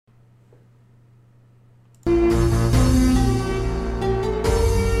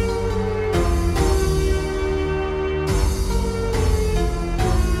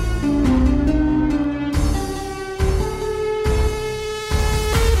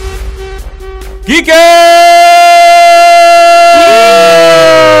Geek Out!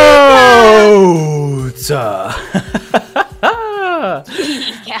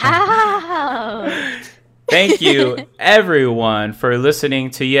 Thank you, everyone, for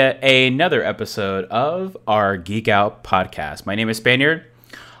listening to yet another episode of our Geek Out podcast. My name is Spaniard,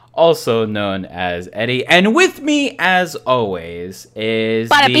 also known as Eddie, and with me, as always, is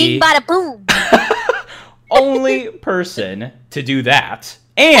bada bing, bada boom. only person to do that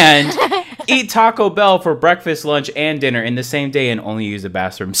and eat Taco Bell for breakfast, lunch, and dinner in the same day and only use the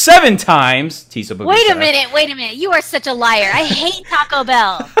bathroom 7 times. Tisa Boogie Wait a minute. You are such a liar. I hate Taco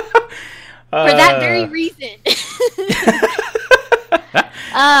Bell. For that very reason.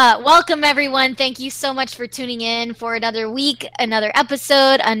 Welcome, everyone. Thank you so much for tuning in for another week, another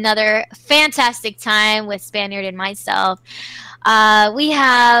episode, another fantastic time with Spaniard and myself. We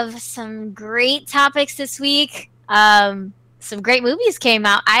have some great topics this week. Some great movies came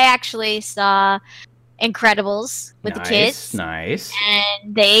out. I actually saw Incredibles with the kids. Nice.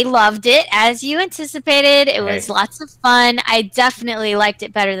 And they loved it, as you anticipated. It was lots of fun. I definitely liked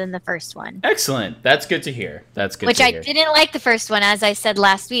it better than the first one. Excellent. That's good to hear. Which I didn't like the first one, as I said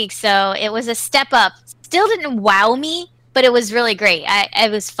last week. So it was a step up. Still didn't wow me, but it was really great.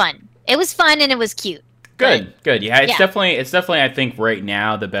 It was fun. It was fun and it was cute. Good. Yeah, it's definitely I think right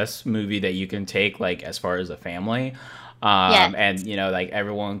now the best movie that you can take, like, as far as a family. And you know, like,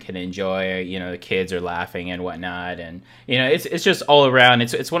 everyone can enjoy, you know, the kids are laughing and whatnot, and you know, it's just all around.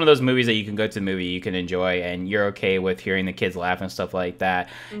 It's one of those movies that you can go to the movie, you can enjoy, and you're okay with hearing the kids laugh and stuff like that.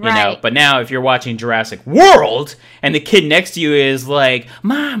 You know, but now if you're watching Jurassic World and the kid next to you is like,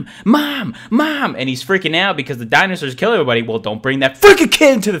 "Mom, mom, mom," and he's freaking out because the dinosaurs kill everybody, well, don't bring that freaking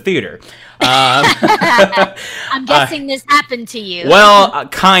kid into the theater. I'm guessing this happened to you. Well,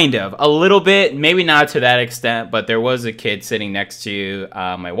 kind of. A little bit. Maybe not to that extent, but there was a kid sitting next to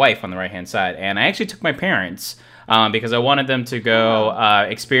my wife on the right-hand side, and I actually took my parents because I wanted them to go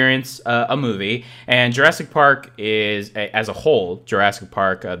experience a movie. And Jurassic Park is, as a whole, Jurassic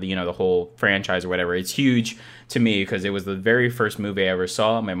Park, the whole franchise or whatever, it's huge to me because it was the very first movie I ever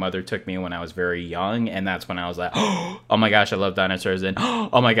saw. My mother took me when I was very young, and that's when I was like, oh my gosh, I love dinosaurs, and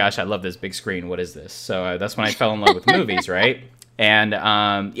oh my gosh, I love this big screen. What is this? So that's when I fell in love with movies, right? And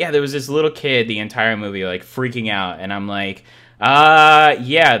there was this little kid the entire movie like freaking out, and I'm like,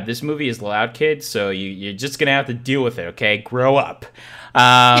 this movie is loud, kid, so you're just gonna have to deal with it, okay? Grow up.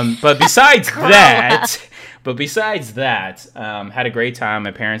 But besides that, had a great time.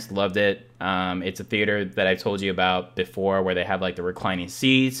 My parents loved it. It's a theater that I've told you about before where they have like the reclining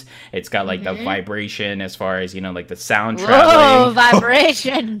seats. It's got like the vibration as far as, you know, like the sound traveling. Whoa,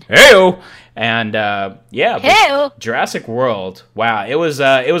 vibration. Hey-o! And Hey-o. Jurassic World. Wow, it was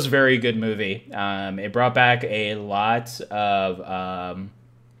a very good movie. It brought back a lot of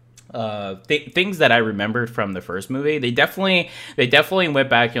things that I remembered from the first movie. They definitely went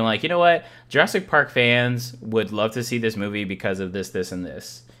back and like, you know what? Jurassic Park fans would love to see this movie because of this, and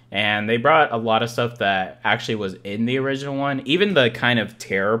this. And they brought a lot of stuff that actually was in the original one. Even the kind of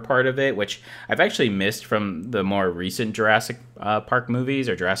terror part of it, which I've actually missed from the more recent Jurassic Park movies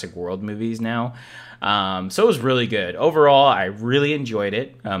or Jurassic World movies now. So it was really good. Overall, I really enjoyed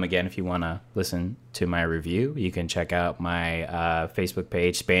it. Again, if you want to listen to my review, you can check out my Facebook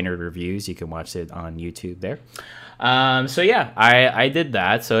page, Spaniard Reviews. You can watch it on YouTube there. I did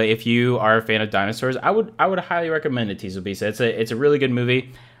that. So if you are a fan of dinosaurs, I would highly recommend it, Tisa Bisa. It's a really good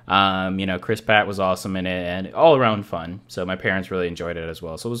movie. Chris Pratt was awesome in it and all around fun. So my parents really enjoyed it as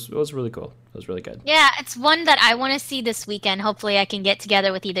well. So it was really cool. It was really good. Yeah, it's one that I want to see this weekend. Hopefully I can get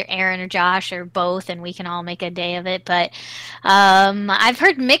together with either Aaron or Josh or both and we can all make a day of it. But I've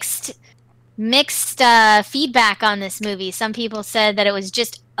heard mixed feedback on this movie. Some people said that it was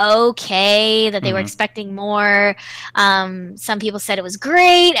just okay, that they were expecting more. Some people said it was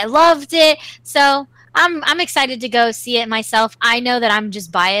great. I loved it. So I'm excited to go see it myself. I know that I'm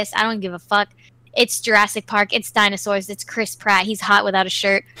just biased. I don't give a fuck. It's Jurassic Park. It's dinosaurs. It's Chris Pratt. He's hot without a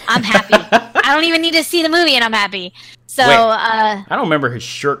shirt. I'm happy. I don't even need to see the movie, and I'm happy. So wait, I don't remember his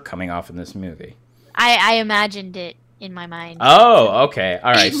shirt coming off in this movie. I imagined it in my mind. Oh, okay.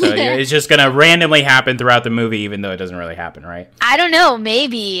 All right. So it's just going to randomly happen throughout the movie, even though it doesn't really happen, right? I don't know.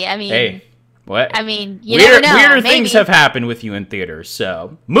 Maybe. I mean... Hey. What? I mean, you never know. Weirder things have happened with you in theaters,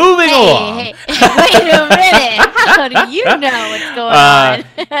 so moving along. Hey, wait a minute. How do you know what's going on?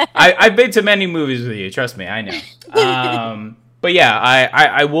 I've been to many movies with you. Trust me, I know. But yeah,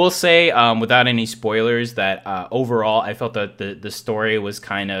 I will say, without any spoilers, that overall, I felt that the story was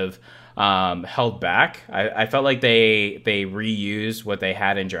kind of held back. I felt like they reused what they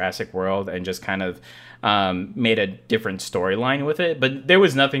had in Jurassic World and just kind of made a different storyline with it, but there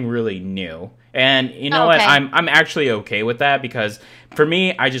was nothing really new. And you know Oh, what? okay. I'm actually okay with that because for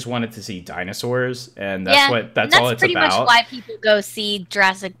me, I just wanted to see dinosaurs, and Yeah, that's and all that's it's pretty much about. why people go see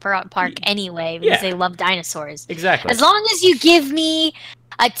Jurassic Park anyway, because Yeah, they love dinosaurs. exactly. As long as you give me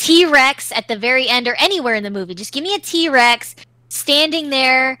a T-Rex at the very end or anywhere in the movie, just give me a T-Rex standing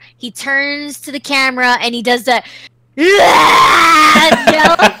there. He turns to the camera and he does the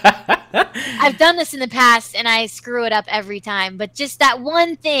yell. I've done this in the past and I screw it up every time, but just that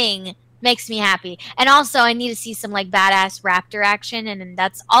one thing makes me happy. And also, I need to see some like badass raptor action, and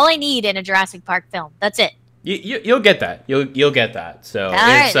that's all I need in a Jurassic Park film. That's it. You'll get that. You'll get that. So All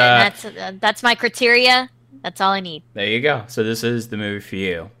right, it's that's my criteria. That's all I need. there you go. So this is the movie for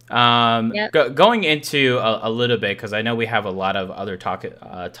you. Yep. Going into a little bit because I know we have a lot of other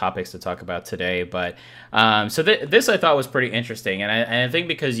topics to talk about today, but this I thought was pretty interesting, and I think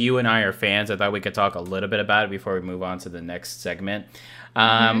because you and I are fans, I thought we could talk a little bit about it before we move on to the next segment.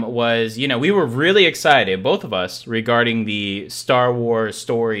 Was, you know, we were really excited, both of us, regarding the Star Wars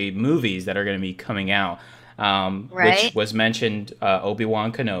story movies that are going to be coming out. Right. Which was mentioned,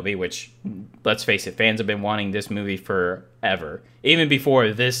 Obi-Wan Kenobi, which, let's face it, fans have been wanting this movie forever. Even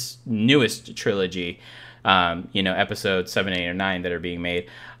before this newest trilogy, episode 7, 8, or 9 that are being made,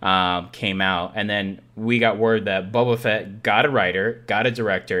 came out. And then we got word that Boba Fett got a writer, got a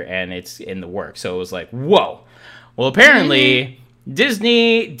director, and it's in the works. So it was like, whoa. Well, apparently...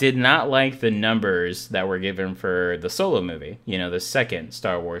 Disney did not like the numbers that were given for the Solo movie, the second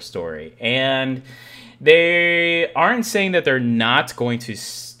Star Wars story. And they aren't saying that they're not going to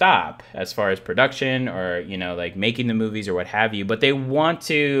stop as far as production or, making the movies or what have you, but they want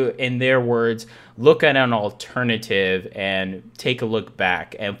to, in their words, look at an alternative and take a look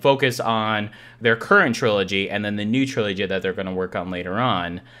back and focus on their current trilogy and then the new trilogy that they're going to work on later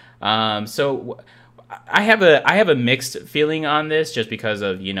on. I have a mixed feeling on this just because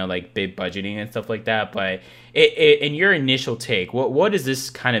of, big budgeting and stuff like that. But in your initial take, what does this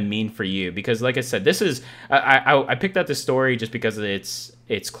kind of mean for you? Because like I said, this is, I picked out this story just because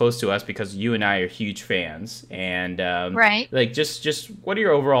it's close to us because you and I are huge fans. And right. Like just what are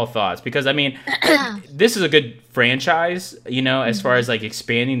your overall thoughts? Because I mean, this is a good franchise, as far as like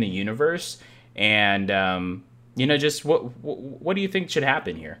expanding the universe. And, just what do you think should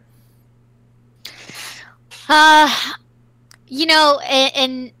happen here?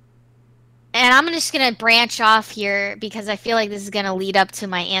 And I'm just going to branch off here because I feel like this is going to lead up to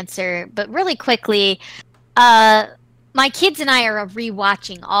my answer. But really quickly, my kids and I are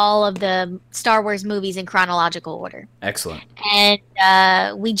rewatching all of the Star Wars movies in chronological order. Excellent. And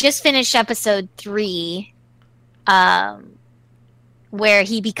we just finished episode 3, where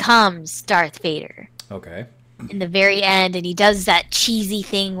he becomes Darth Vader. Okay. In the very end, and he does that cheesy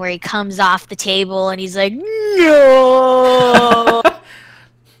thing where he comes off the table and he's like, no.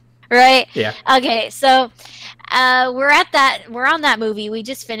 Right? Yeah. Okay, so we're on that movie. We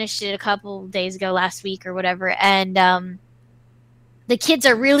just finished it a couple days ago, last week or whatever, and the kids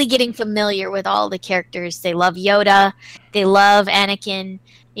are really getting familiar with all the characters. They love Yoda, they love Anakin,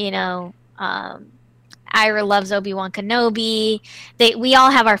 Ira loves Obi-Wan Kenobi. We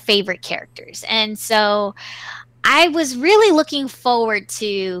all have our favorite characters. And so I was really looking forward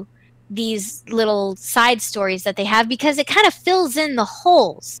to these little side stories that they have because it kind of fills in the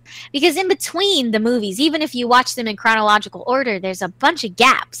holes. Because in between the movies, even if you watch them in chronological order, there's a bunch of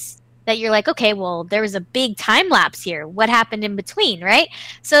gaps that you're like, okay, well, there was a big time lapse here. What happened in between, right?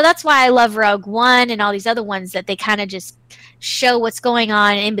 So that's why I love Rogue One and all these other ones, that they kind of just show what's going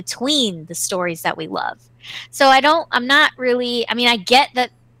on in between the stories that we love. So I get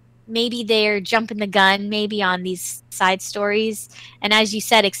that maybe they're jumping the gun maybe on these side stories. And as you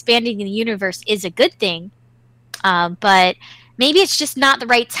said, expanding the universe is a good thing. But maybe it's just not the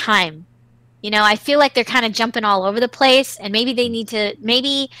right time. I feel like they're kind of jumping all over the place, and maybe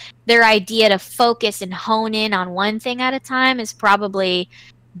their idea to focus and hone in on one thing at a time is probably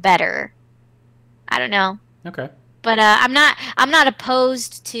better. I don't know. Okay. But I'm not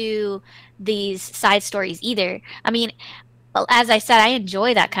opposed to these side stories either. I mean, as I said, I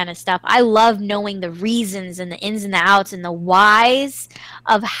enjoy that kind of stuff. I love knowing the reasons and the ins and the outs and the whys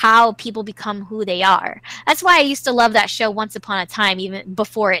of how people become who they are. That's why I used to love that show Once Upon a Time, even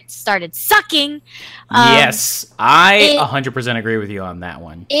before it started sucking. Yes, I 100% agree with you on that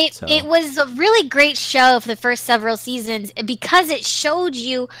one. It was a really great show for the first several seasons because it showed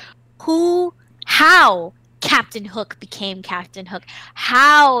you how Captain Hook became Captain Hook,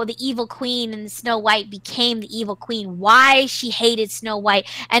 how the evil queen and Snow White became the evil queen, why she hated Snow White.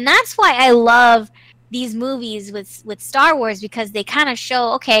 And that's why I love these movies with Star Wars, because they kind of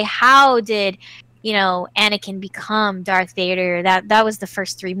show, okay, how did Anakin become Darth Vader. That was the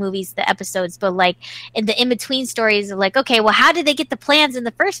first 3 movies, the episodes. But like in the in-between stories of like, okay, well, how did they get the plans in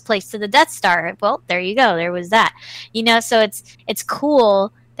the first place to the Death Star? Well, there you go. There was that. So it's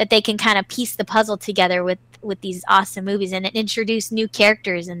cool that they can kind of piece the puzzle together with these awesome movies and introduce new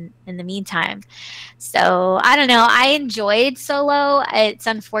characters in the meantime. So I don't know. I enjoyed Solo. It's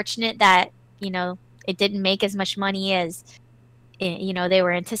unfortunate that, it didn't make as much money as, they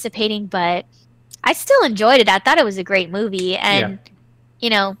were anticipating, but I still enjoyed it. I thought it was a great movie. And,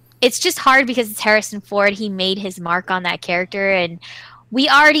 it's just hard because it's Harrison Ford. He made his mark on that character, and we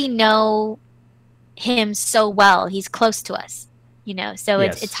already know him so well. He's close to us, so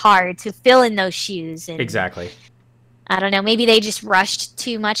Yes. it's hard to fill in those shoes. And Exactly. I don't know. Maybe they just rushed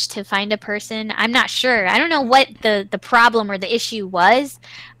too much to find a person. I'm not sure. I don't know what the problem or the issue was,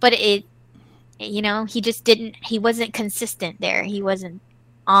 but he just didn't. He wasn't consistent there. He wasn't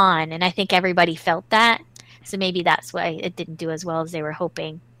on, and I think everybody felt that. So maybe that's why it didn't do as well as they were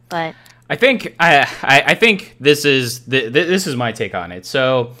hoping. But I think I think this is my take on it.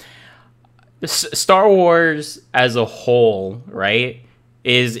 So Star Wars as a whole, right,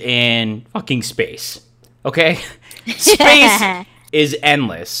 is in fucking space. Okay? Space is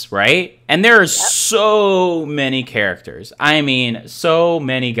endless, right? And there are so many characters. I mean, so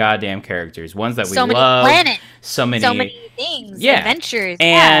many goddamn characters. Ones that we love. So many planets. So many things. Yeah. Adventures.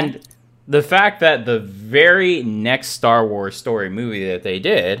 And the fact that the very next Star Wars story movie that they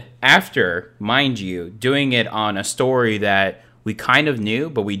did, after, mind you, doing it on a story that we kind of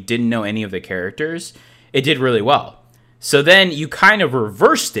knew, but we didn't know any of the characters, it did really well. So then you kind of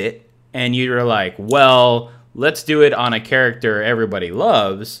reversed it, and you're like, well, let's do it on a character everybody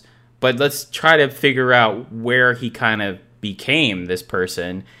loves, but let's try to figure out where he kind of became this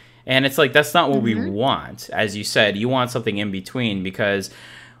person. And it's like, that's not what we want. As you said, you want something in between, because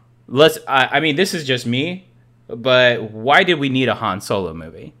I mean, this is just me, but why did we need a Han Solo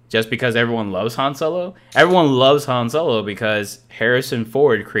movie? Just because everyone loves Han Solo? Everyone loves Han Solo because Harrison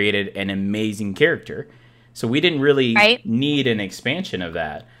Ford created an amazing character. So we didn't really need an expansion of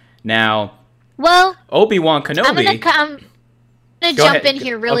that. Now, well, Obi-Wan Kenobi. I'm gonna jump in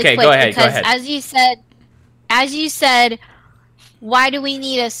here really quick because as you said, why do we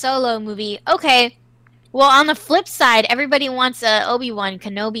need a Solo movie? Okay, well, on the flip side, everybody wants a Obi-Wan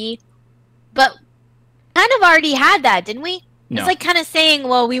Kenobi, but kind of already had that, didn't we? No. It's like kind of saying,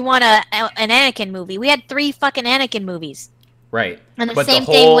 well, we want an Anakin movie. We had 3 fucking Anakin movies. Right. And the same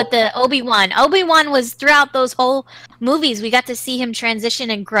thing with the Obi-Wan. Obi-Wan was throughout those whole movies. We got to see him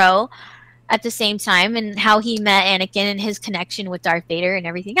transition and grow at the same time, and how he met Anakin and his connection with Darth Vader and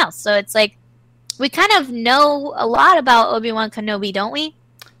everything else. So it's like, we kind of know a lot about Obi-Wan Kenobi, don't we?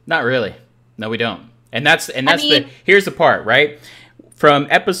 Not really. No, we don't. And that's here's the part, right? From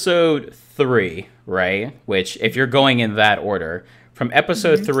episode 3, right? Which, if you're going in that order, from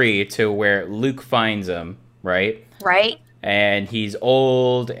episode 3 to where Luke finds him, right? Right. And he's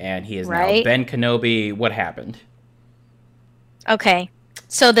old, and he is now Ben Kenobi. What happened? Okay.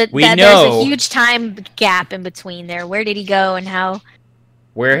 So there's a huge time gap in between there. Where did he go and how?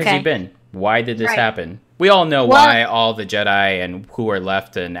 Where has he been? Why did this happen? We all know why all the Jedi and who are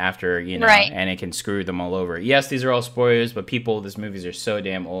left and after, Anakin screwed them all over. Yes, these are all spoilers, but these movies are so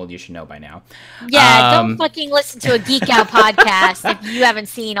damn old, you should know by now. Yeah, don't fucking listen to a Geek Out podcast if you haven't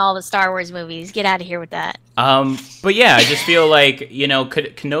seen all the Star Wars movies. Get out of here with that. But yeah, I just feel like,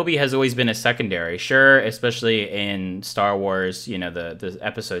 Kenobi has always been a secondary. Sure, especially in Star Wars, the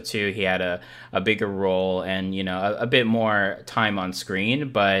episode 2, he had a bigger role and, a bit more time on screen.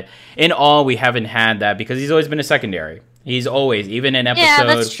 But in all, we haven't had that because he's always been a secondary. He's always, even in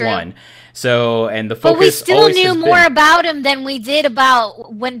episode 1. So, and the focus. But we still knew more about him than we did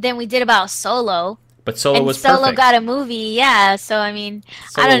about Solo. But Solo was Solo perfect. got a movie, yeah. So I mean,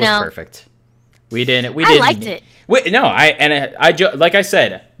 Solo I don't know. Was perfect. We didn't. I liked it. Like I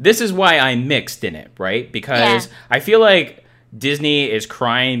said, this is why I'm mixed in it, right? Because I feel like Disney is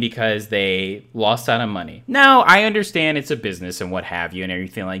crying because they lost out on money. Now, I understand it's a business and what have you and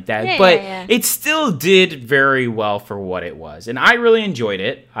everything like that, but it still did very well for what it was, and I really enjoyed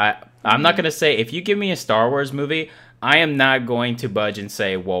it. I'm not going to say, if you give me a Star Wars movie, I am not going to budge and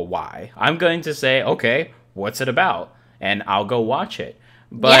say, well, why? I'm going to say, okay, what's it about? And I'll go watch it.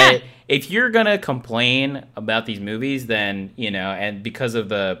 But if you're going to complain about these movies, then, and because of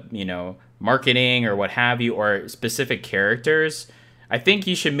the, marketing or what have you, or specific characters, I think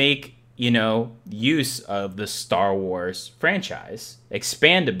you should make, use of the Star Wars franchise.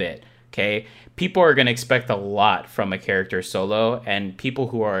 Expand a bit, okay? People are going to expect a lot from a character Solo, and people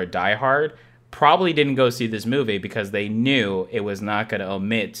who are diehard probably didn't go see this movie because they knew it was not going to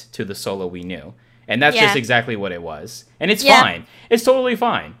omit to the Solo we knew. And that's just exactly what it was. And it's fine. It's totally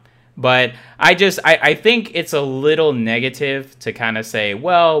fine. But I think it's a little negative to kind of say,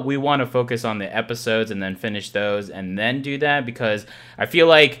 well, we want to focus on the episodes and then finish those and then do that, because I feel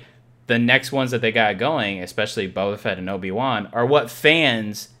like the next ones that they got going, especially Boba Fett and Obi-Wan, are what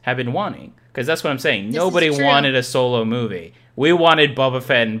fans have been wanting. Because that's what I'm saying. Nobody wanted a solo movie. We wanted Boba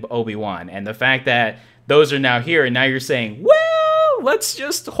Fett and Obi-Wan. And the fact that those are now here, and now you're saying, well, let's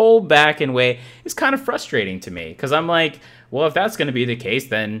just hold back and wait, is kind of frustrating to me. Because I'm like, well, if that's going to be the case,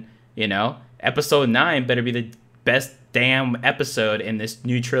 then, you know, episode 9 better be the best damn episode in this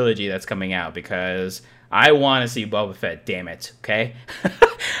new trilogy that's coming out. Because I want to see Boba Fett, damn it, okay?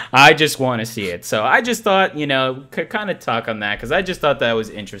 I just want to see it. So I just thought, you know, could kind of talk on that, because I just thought that was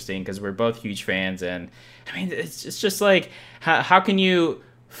interesting, because we're both huge fans. And, I mean, it's just like, how can you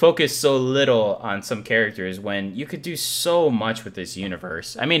focus so little on some characters when you could do so much with this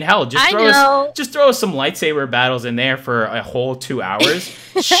universe? I mean, hell, just throw some lightsaber battles in there for a whole 2 hours.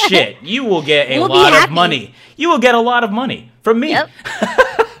 Shit, you will get a lot of money. You will get a lot of money from me. Yep.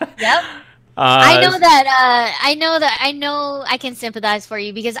 Yep. I know I can sympathize for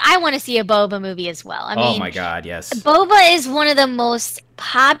you, because I want to see a Boba movie as well. I mean, oh my god, yes. Boba is one of the most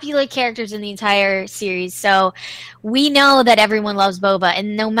popular characters in the entire series, so we know that everyone loves Boba,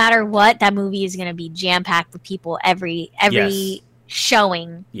 and no matter what, that movie is going to be jam-packed with people every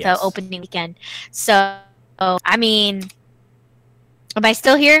showing, the opening weekend. So, I mean, am I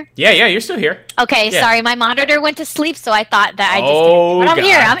still here? Yeah, you're still here. Okay, sorry, my monitor went to sleep, so I thought that I just but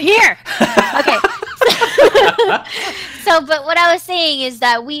I'm here. Okay. But what I was saying is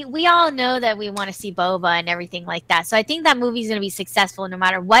that we all know that we want to see Boba and everything like that. So I think that movie's going to be successful no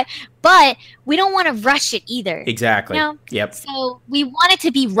matter what, but we don't want to rush it either. Exactly. You know? Yep. So we want it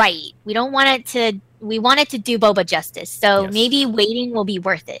to be right. We want it to do Boba justice. So maybe waiting will be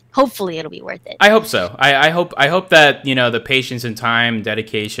worth it. Hopefully it'll be worth it. I hope so. I hope that, you know, the patience and time,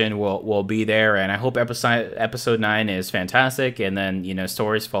 dedication will be there, and I hope episode 9 is fantastic, and then, you know,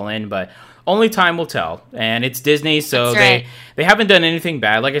 stories fall in, but only time will tell. And it's Disney, so they haven't done anything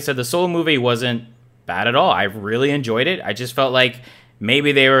bad. Like I said, the Solo movie wasn't bad at all. I really enjoyed it. I just felt like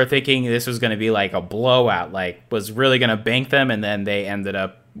maybe they were thinking this was going to be like a blowout, like was really going to bank them, and then they ended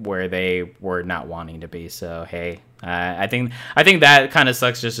up where they were not wanting to be. So hey, I think that kind of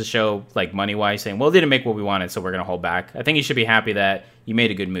sucks, just to show, like, money wise, saying, well, it didn't make what we wanted, so we're gonna hold back. I think you should be happy that you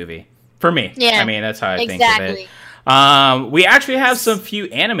made a good movie. For me, I mean, that's how I think of it. We actually have some few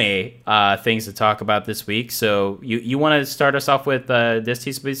anime things to talk about this week. So you want to start us off with this,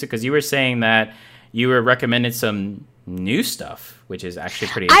 Tisa, because you were saying that you were recommended some new stuff, which is actually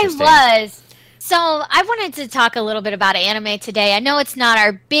pretty interesting. I was. So I wanted to talk a little bit about anime today. I know it's not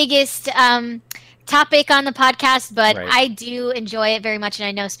our biggest topic on the podcast, but I do enjoy it very much, and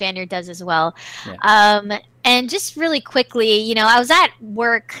I know Spaniard does as well. Yeah. And just really quickly, you know, I was at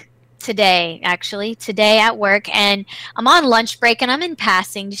work today at work, and I'm on lunch break, and I'm in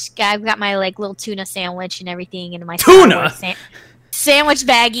passing. I've got my like little tuna sandwich and everything in my tuna sandwich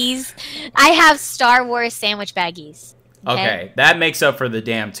baggies. I have Star Wars sandwich baggies. Okay, that makes up for the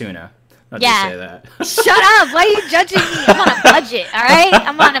damn tuna. Say that. Shut up! Why are you judging me? I'm on a budget, all right?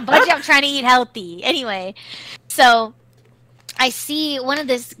 I'm on a budget. I'm trying to eat healthy. Anyway, so I see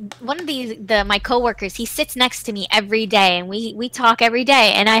my coworkers. He sits next to me every day, and we talk every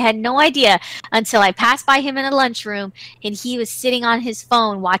day. And I had no idea until I passed by him in a lunchroom, and he was sitting on his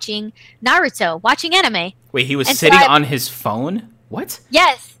phone watching Naruto, watching anime. Wait, he was sitting on his phone? What?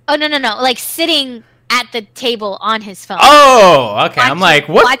 Yes. Oh no, like sitting at the table on his phone. Oh, okay. I'm like,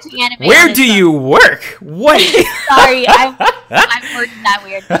 what? Where do you work? What? Sorry, I'm wording that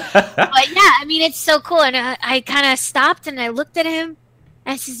weird. But yeah, I mean, it's so cool. And I kind of stopped and I looked at him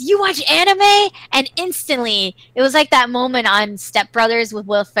and I says, "You watch anime?" And instantly, it was like that moment on Step Brothers with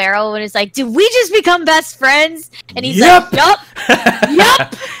Will Ferrell when it's like, "Did we just become best friends?" And he's like, "Yup,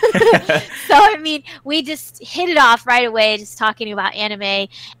 yup." So I mean, we just hit it off right away, just talking about anime,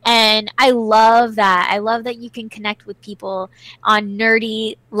 and I love that. I love that you can connect with people on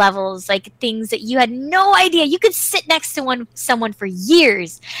nerdy levels, like things that you had no idea. You could sit next to someone for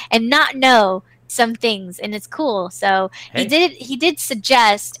years and not know some things, and it's cool. So he did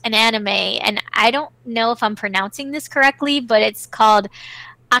suggest an anime, and I don't know if I'm pronouncing this correctly, but it's called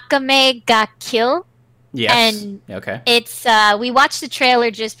Akame ga Kill. Yes. And okay. It's we watched the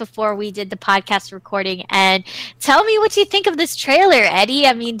trailer just before we did the podcast recording, and tell me what you think of this trailer, Eddie.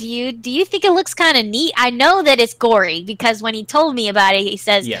 I mean, do you think it looks kind of neat? I know that it's gory because when he told me about it, he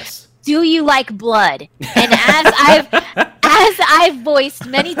says, "Yes. Do you like blood?" And as I've voiced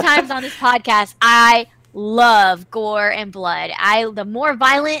many times on this podcast, I love gore and blood. The more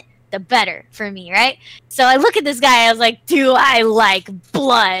violent, the better for me, right? So I look at this guy, I was like, do I like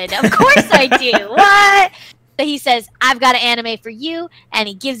blood? Of course I do. What? So he says, I've got an anime for you, and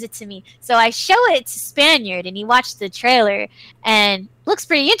he gives it to me. So I show it to Spaniard, and he watched the trailer, and looks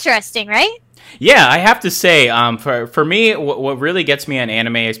pretty interesting, right? Yeah, I have to say, for me, what really gets me on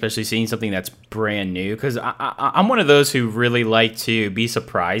anime, especially seeing something that's brand new, because I'm one of those who really like to be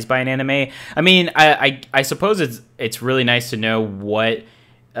surprised by an anime. I mean, I suppose it's really nice to know what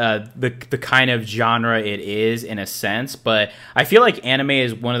the kind of genre it is in a sense, but I feel like anime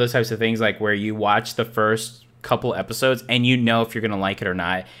is one of those types of things like where you watch the first couple episodes and you know if you're gonna like it or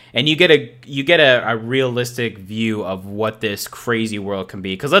not, and you get a realistic view of what this crazy world can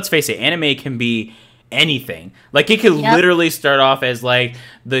be, because let's face it, anime can be anything. Like, it could literally start off as like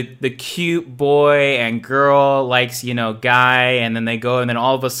the cute boy and girl likes, you know, guy, and then they go, and then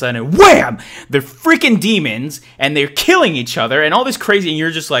all of a sudden, wham, they're freaking demons and they're killing each other and all this crazy, and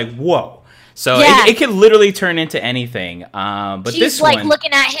you're just like, whoa. So it could literally turn into anything. But she's this like one,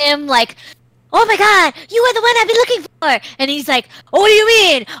 looking at him like, oh my god, you are the one I've been looking for. And he's like, oh, what do you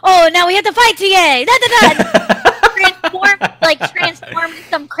mean? Oh, now we have to fight today. Da, da, da. Transform in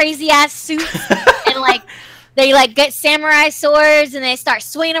some crazy ass suits. And like, they like get samurai swords and they start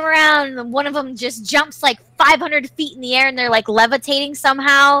swinging them around. And one of them just jumps like 500 feet in the air and they're like levitating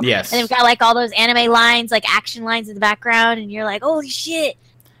somehow. Yes. And they've got like all those anime lines, like action lines in the background. And you're like, holy shit.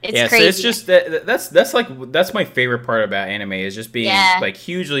 It's crazy. So it's just that's my favorite part about anime, is just being like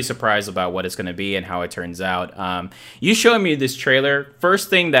hugely surprised about what it's going to be and how it turns out. You showed me this trailer. First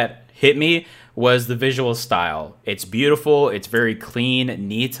thing that hit me was the visual style. It's beautiful. It's very clean,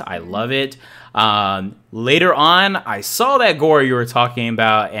 neat. I love it. Later on, I saw that gore you were talking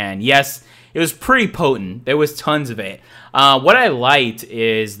about, and yes, it was pretty potent. There was tons of it. What I liked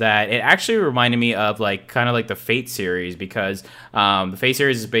is that it actually reminded me of like kind of like the Fate series, because the Fate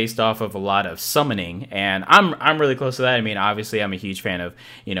series is based off of a lot of summoning, and I'm really close to that. I mean, obviously, I'm a huge fan of,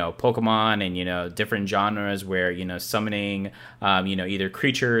 you know, Pokemon and, you know, different genres where, you know, summoning, you know, either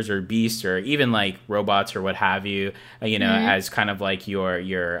creatures or beasts or even like robots or what have you, you know, as kind of like your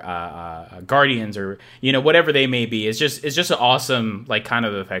guardians or, you know, whatever they may be. It's just an awesome like kind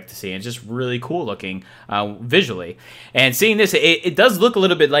of effect to see. It's just really cool looking visually. And seeing this, it does look a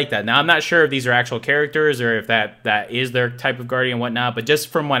little bit like that. Now, I'm not sure if these are actual characters or if that is their type of guardian and whatnot, but just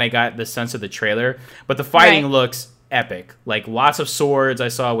from what I got the sense of the trailer. But the fighting looks epic. Like, lots of swords I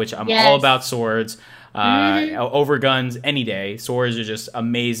saw, which I'm all about swords. Over guns any day. Swords are just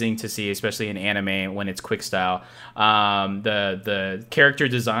amazing to see, especially in anime when it's quick style. The character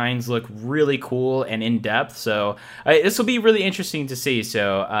designs look really cool and in depth, so this will be really interesting to see.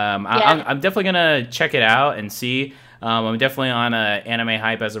 So I'm definitely gonna check it out and see. I'm definitely on a anime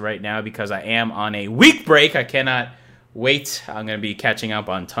hype as of right now because I am on a week break. I cannot wait. I'm going to be catching up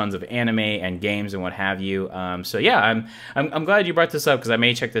on tons of anime and games and what have you. So yeah, I'm glad you brought this up because I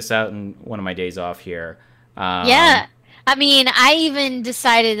may check this out in one of my days off here. Yeah. I mean, I even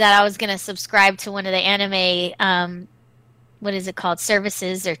decided that I was going to subscribe to one of the anime, what is it called?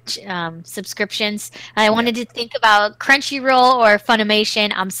 Services or subscriptions. I wanted to think about Crunchyroll or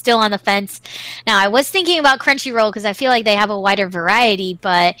Funimation. I'm still on the fence. Now, I was thinking about Crunchyroll because I feel like they have a wider variety,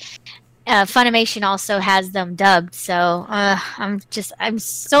 but Funimation also has them dubbed. So I'm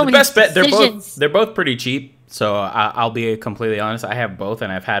so many best bet. decisions. They're both pretty cheap. So I'll be completely honest. I have both,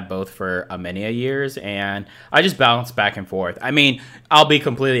 and I've had both for many years, and I just bounce back and forth. I mean, I'll be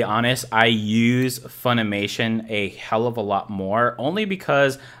completely honest. I use Funimation a hell of a lot more, only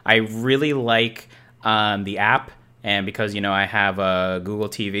because I really like the app, and because, you know, I have a Google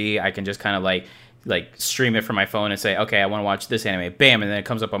TV, I can just kind of like stream it from my phone and say, okay, I want to watch this anime, bam, and then it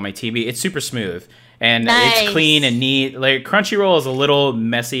comes up on my TV. It's super smooth. And it's clean and neat. Like, Crunchyroll is a little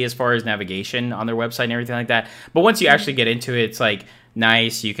messy as far as navigation on their website and everything like that. But once you actually get into it, it's like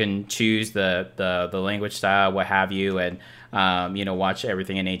nice. You can choose the language style, what have you, and you know, watch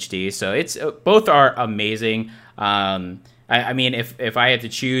everything in HD. So it's both are amazing. I mean, if I had to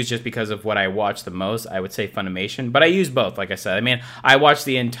choose just because of what I watch the most, I would say Funimation. But I use both, like I said. I mean, I watched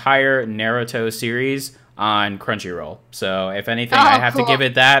the entire Naruto series on Crunchyroll. So if anything, I have to give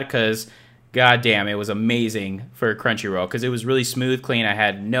it that because, god damn, it was amazing for Crunchyroll because it was really smooth, clean. I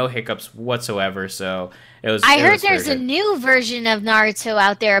had no hiccups whatsoever. So it was. I heard there's a new version of Naruto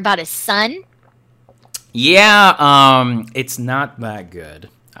out there about his son. Yeah, it's not that good.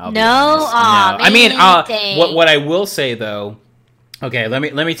 No. I mean, what I will say though Okay, let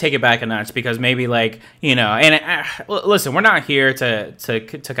me take it back a notch because maybe like and listen, we're not here to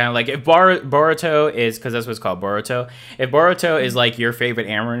kind of like if Boruto is because that's what it's called, Boruto. If Boruto is like your favorite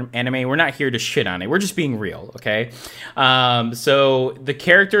anime, we're not here to shit on it. We're just being real, okay? So the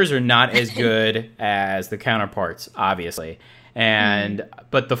characters are not as good as the counterparts, obviously,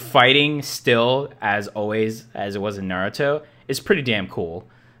 but the fighting still, as always, as it was in Naruto, is pretty damn cool.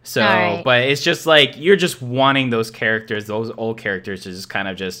 So, right. But it's just like you're just wanting those characters, those old characters, to just kind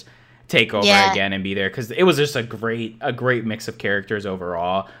of just take over again and be there because it was just a great mix of characters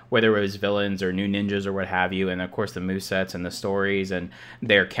overall, whether it was villains or new ninjas or what have you, and of course the movesets and the stories and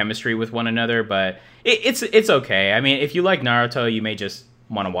their chemistry with one another. But it's okay. I mean, if you like Naruto, you may just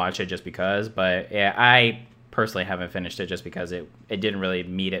want to watch it just because. But yeah, I personally haven't finished it just because it didn't really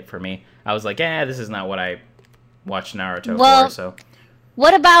meet it for me. I was like, this is not what I watched Naruto for. So.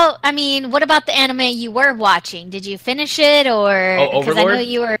 What about the anime you were watching? Did you finish it or? Oh, Overlord? I know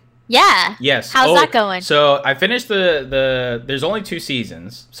you were. Yeah. Yes. How's that going? So I finished there's only 2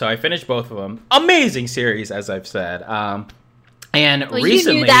 seasons, so I finished both of them. Amazing series, as I've said. And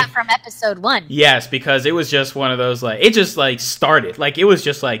recently, you knew that from episode 1. Yes, because it was just one of those it just started. It was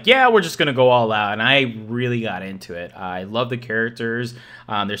just we're just gonna go all out, and I really got into it. I love the characters.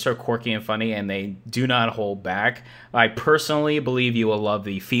 They're so quirky and funny, and they do not hold back. I personally believe you will love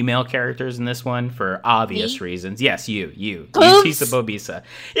the female characters in this one for obvious reasons. Yes, you, Tisa Bobisa.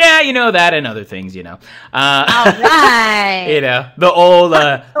 Yeah, you know that and other things, All right. The old,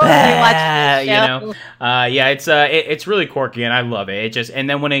 it's really quirky, and I love it. And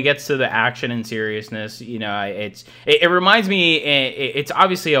then when it gets to the action and seriousness, it reminds me. It's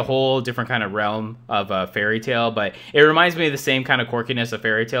obviously a whole different kind of realm of Fairy Tail, but it reminds me of the same kind of quirkiness of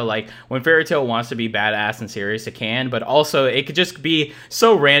Fairy Tail. Like when Fairy Tail wants to be badass and serious, it can, but also it could just be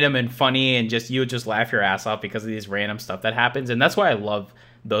so random and funny, and you would just laugh your ass off because of these random stuff that happens, and that's why I love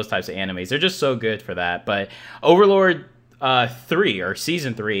those types of animes. They're just so good for that. But Overlord 3 or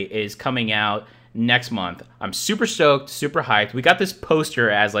season 3 is coming out next month. I'm super stoked, super hyped. We got this poster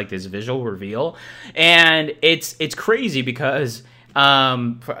as this visual reveal, and it's crazy because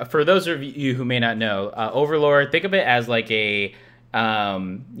for those of you who may not know, Overlord, think of it as a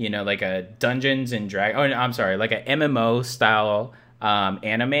Dungeons and Dragons. Oh, I'm sorry, like a MMO style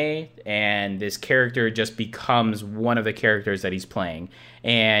anime, and this character just becomes one of the characters that he's playing,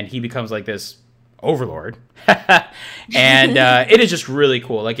 and he becomes this Overlord, and it is just really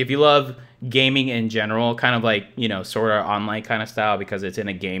cool. If you love gaming in general, kind of Sword Art Online kind of style, because it's in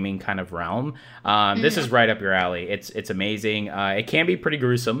a gaming kind of realm, this is right up your alley. It's amazing. It can be pretty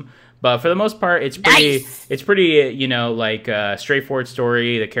gruesome, but for the most part, it's pretty. Nice. It's pretty, straightforward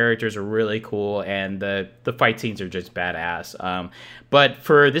story. The characters are really cool, and the fight scenes are just badass. But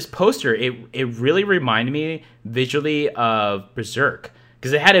for this poster, it really reminded me visually of Berserk,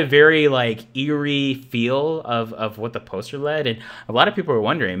 because it had a very eerie feel of what the poster led, and a lot of people were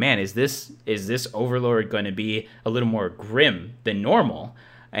wondering, man, is this Overlord going to be a little more grim than normal?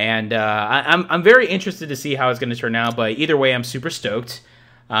 And I'm very interested to see how it's going to turn out. But either way, I'm super stoked.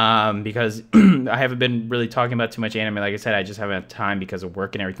 Because I haven't been really talking about too much anime. Like I said, I just haven't had time because of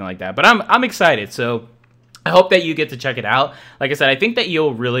work and everything like that. But I'm excited. So I hope that you get to check it out. Like I said, I think that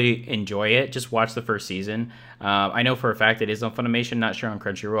you'll really enjoy it. Just watch the first season. I know for a fact it is on Funimation. Not sure on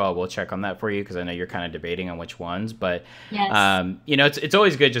Crunchyroll. We'll check on that for you because I know you're kind of debating on which ones. But yes. It's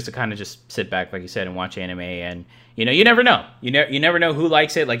always good just to kind of just sit back, like you said, and watch anime. And you never know. You never know who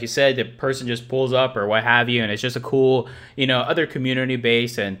likes it. Like you said, the person just pulls up or what have you, and it's just a cool, other community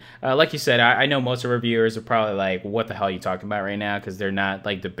base. And like you said, I know most of our viewers are probably like, "What the hell are you talking about right now?" Because they're not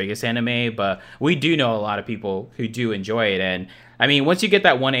the biggest anime, but we do know a lot of people who do enjoy it. And I mean, once you get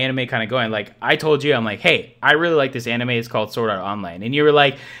that one anime kind of going, like I told you, I'm like, "Hey, I really like this anime. It's called Sword Art Online," and you were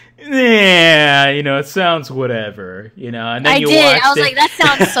like, yeah, it sounds whatever, and then I was like, that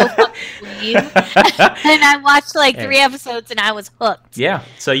sounds so fucking lame. And I watched 3 episodes and I was hooked. Yeah,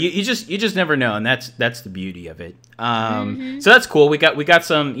 so you just never know, and that's the beauty of it. So that's cool. We got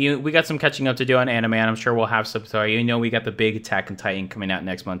some catching up to do on anime, and I'm sure we'll have some. So we got the big Attack on Titan coming out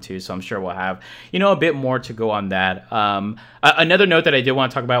next month too. So I'm sure we'll have a bit more to go on that. Another note that I did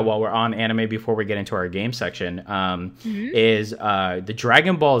want to talk about while we're on anime before we get into our game section is the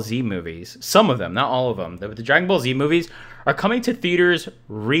Dragon Ball Z movies. Some of them, not all of them. The Dragon Ball Z movies are coming to theaters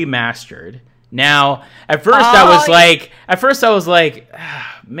remastered. Now, at first I was like,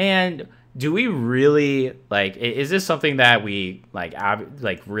 man, do we really like? Is this something that we like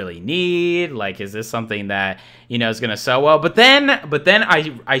really need? Like, is this something that is gonna sell well? But then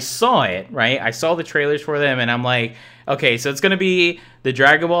I saw it, right. I saw the trailers for them, and I'm like, okay, so it's gonna be the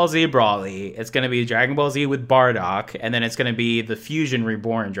Dragon Ball Z Broly. It's gonna be Dragon Ball Z with Bardock, and then it's gonna be the Fusion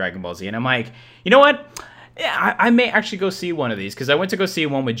Reborn Dragon Ball Z. And I'm like, you know what? Yeah, I may actually go see one of these, because I went to go see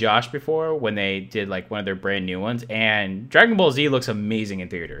one with Josh before when they did like one of their brand new ones, and Dragon Ball Z looks amazing in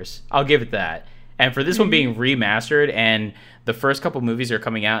theaters. I'll give it that. And for this one being remastered, and the first couple movies are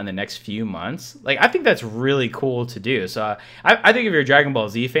coming out in the next few months, like, I think that's really cool to do. So I think if you're a Dragon Ball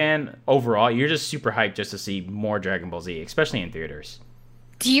Z fan overall, you're just super hyped just to see more Dragon Ball Z, especially in theaters.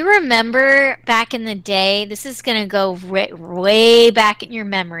 Do you remember back in the day? This is gonna go way back in your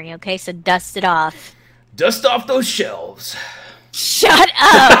memory. Okay, so dust it off. Dust off those shelves. Shut up!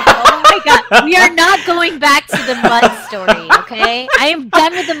 Oh my god, we are not going back to the mud story, okay? I am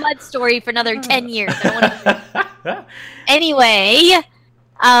done with the mud story for another 10 years. I don't want to... Anyway,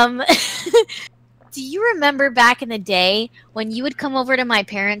 do you remember back in the day when you would come over to my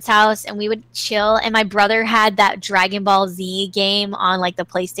parents' house and we would chill, and my brother had that Dragon Ball Z game on like the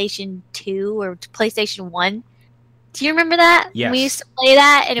PlayStation 2 or PlayStation 1? Do you remember that? Yes. We used to play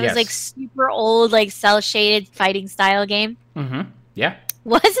that, and it Yes. was like super old, like cel-shaded fighting style game. Mm-hmm. Yeah.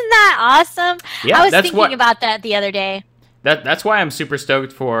 Wasn't that awesome? Yeah, I was that's thinking about that the other day. That's why I'm super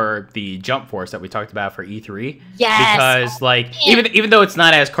stoked for the Jump Force that we talked about for E3. Yes. Because like even though it's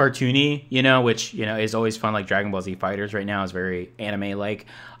not as cartoony, which is always fun, like Dragon Ball Z Fighters right now is very anime like.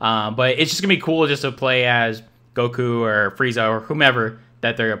 But it's just gonna be cool just to play as Goku or Frieza or whomever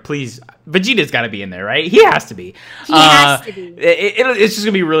that they're please. Vegeta's got to be in there, right? He has to be. He has to be. It's just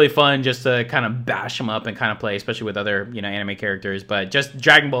gonna be really fun just to kind of bash him up and kind of play, especially with other anime characters. But just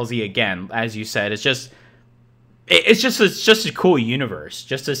Dragon Ball Z again, as you said, it's just a cool universe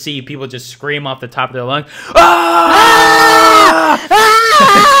just to see people just scream off the top of their lungs, ah!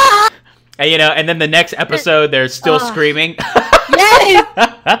 Ah! And then the next episode they're still screaming. Yes.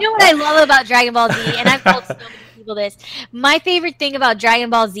 You know what I love about Dragon Ball Z, and I've told so many people this. My favorite thing about Dragon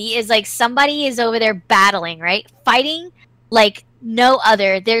Ball Z is like somebody is over there battling, right? Fighting like no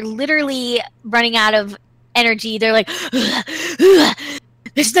other. They're literally running out of energy. They're like,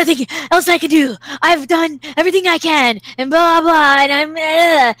 there's nothing else I can do. I've done everything I can, and blah blah. And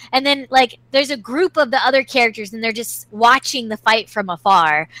and then like there's a group of the other characters, and they're just watching the fight from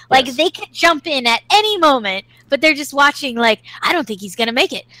afar. Like they could jump in at any moment, but they're just watching. Like, I don't think he's gonna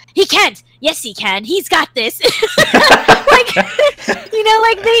make it. He can't. Yes, he can. He's got this. Like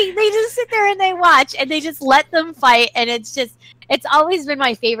like they just sit there and they watch, and they just let them fight, and it's always been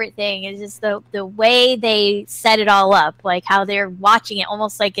my favorite thing. Is just the way they set it all up, like how they're watching it,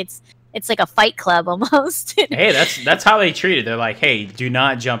 almost like it's like a fight club almost. Hey, that's how they treat it. They're like, hey, do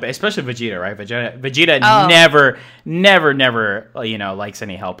not jump, especially Vegeta, right? Vegeta never likes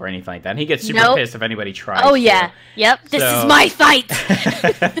any help or anything like that. And he gets super pissed if anybody tries. Oh yeah, yep. This is my fight.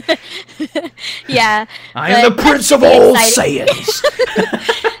 Yeah, I am the Prince of all Saiyans.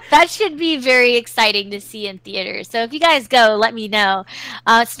 That should be very exciting to see in theaters. So if you guys go, let me know.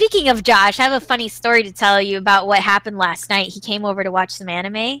 Speaking of Josh, I have a funny story to tell you about what happened last night. He came over to watch some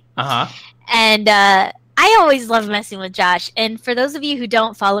anime. And I always love messing with Josh. And for those of you who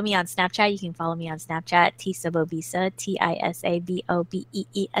don't follow me on Snapchat, you can follow me on Snapchat, Tisabobisa,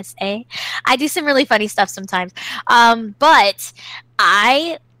 Tisabobeesa. I do some really funny stuff sometimes.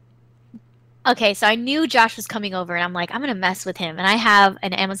 Okay, so I knew Josh was coming over, and I'm like, I'm going to mess with him. And I have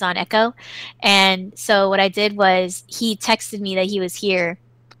an Amazon Echo. And so what I did was he texted me that he was here.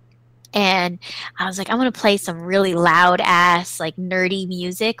 And I was like, I'm going to play some really loud-ass, like, nerdy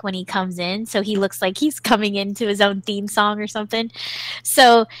music when he comes in. So he looks like he's coming into his own theme song or something.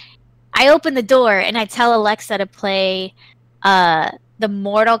 So I open the door, and I tell Alexa to play the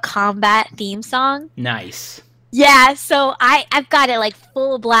Mortal Kombat theme song. Nice. Yeah, so I've got it like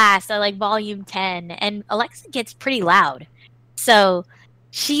full blast at like volume 10, and Alexa gets pretty loud. So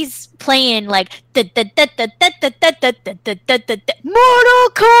she's playing like Mortal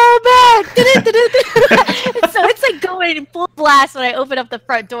Kombat. So it's like going in full blast when I open up the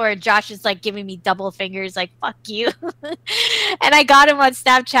front door, and Josh is like giving me double fingers like fuck you. And I got him on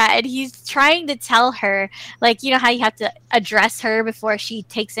Snapchat, and he's trying to tell her, like, how you have to address her before she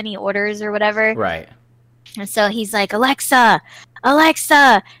takes any orders or whatever. Right. And so he's like, Alexa,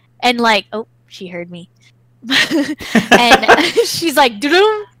 and like, oh, she heard me. And she's like,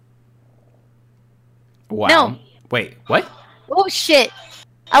 doo-doo. Wow. No. Wait, what? Oh, shit.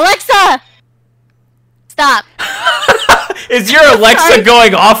 Alexa, stop. Is your Alexa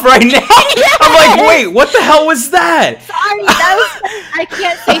going off right now? Yes. I'm like, wait, what the hell was that? Sorry, I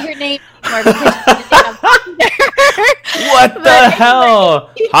can't say her name. anymore because she doesn't think I'm talking to her. What the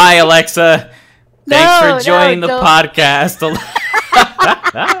hell? Hi, Alexa. Thanks for joining the don't. podcast.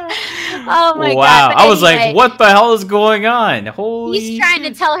 Oh my wow. god! I was like, what the hell is going on? Holy He's trying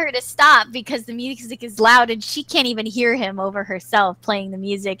to tell her to stop because the music is loud and she can't even hear him over herself playing the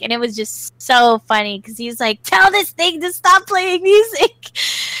music. And it was just so funny because he's like, tell this thing to stop playing music.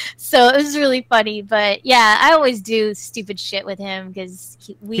 So it was really funny. But yeah, I always do stupid shit with him because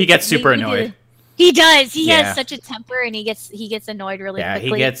he gets super annoyed. He does. He has such a temper, and he gets annoyed really quickly.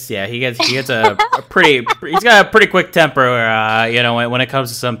 He gets he's got a pretty quick temper, when it comes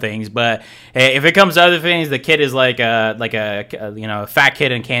to some things. But if it comes to other things, the kid is like a fat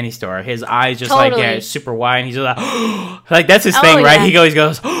kid in a candy store. His eyes just get super wide, and he's just like that's his thing, right? He always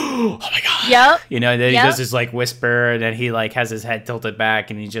goes, oh my god. Yep. Then he does this like whisper, and then he like has his head tilted back,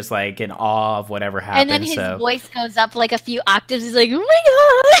 and he's just like in awe of whatever happens. And then his voice goes up like a few octaves. He's like, oh my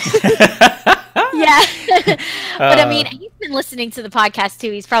god. Yeah. But I mean, he's been listening to the podcast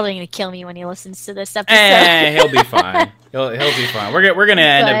too. He's probably going to kill me when he listens to this episode. He'll be fine. He'll be fine. We're going to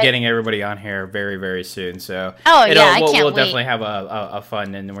end up getting everybody on here very, very soon. So I can't wait. We'll definitely have a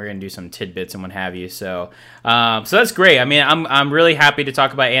fun, and we're going to do some tidbits and what have you. So that's great. I mean, I'm really happy to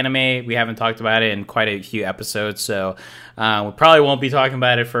talk about anime. We haven't talked about it in quite a few episodes, so we probably won't be talking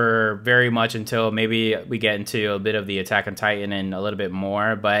about it for very much until maybe we get into a bit of the Attack on Titan and a little bit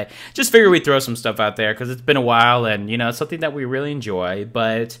more. But just figure we'd throw some stuff out there because it's been a while, and it's something that we really enjoy.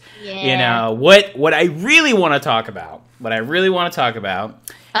 But what I really want to talk about. What I really want to talk about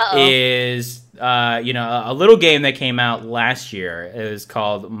is, a little game that came out last year. It was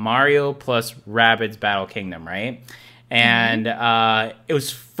called Mario plus Rabbids Battle Kingdom, right? And it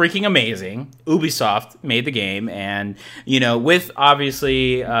was freaking amazing. Ubisoft made the game, and with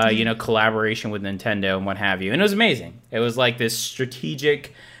obviously collaboration with Nintendo and what have you, and it was amazing. It was like this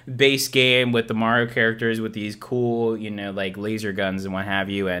strategic base game with the Mario characters with these cool, like laser guns and what have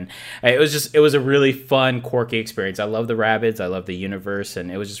you, and it was a really fun, quirky experience. I love the Rabbids, I love the universe,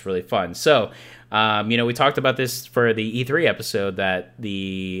 and it was just really fun. So, we talked about this for the E3 episode that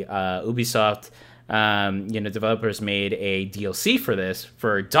the Ubisoft developers made a DLC for this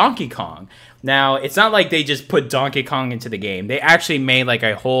for Donkey Kong. Now, it's not like they just put Donkey Kong into the game. They actually made like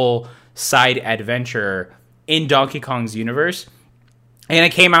a whole side adventure in Donkey Kong's universe. And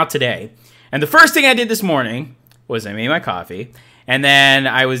it came out today. And the first thing I did this morning was I made my coffee. And then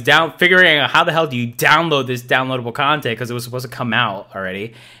I was figuring out how the hell do you download this downloadable content because it was supposed to come out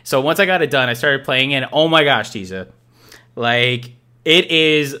already. So once I got it done, I started playing it. Oh my gosh, Tisa. Like, it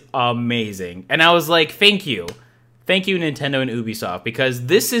is amazing. And I was like, thank you. Thank you, Nintendo and Ubisoft, because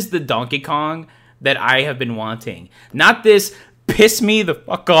this is the Donkey Kong that I have been wanting. Not this piss me the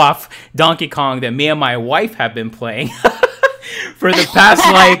fuck off Donkey Kong that me and my wife have been playing for the past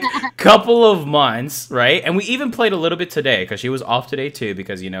couple of months, right? And we even played a little bit today because she was off today too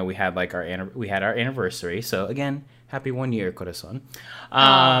because we had our anniversary. So again, happy 1 year, corazon.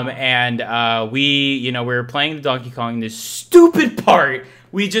 And we were playing the Donkey Kong. This stupid part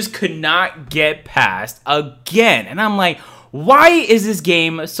we just could not get past again, and I'm like, why is this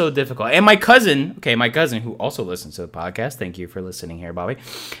game so difficult? And my cousin who also listens to the podcast, thank you for listening here, Bobby.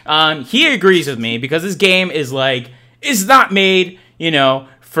 He agrees with me because this game is it's not made,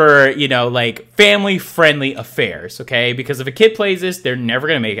 for, family-friendly affairs, okay? Because if a kid plays this, they're never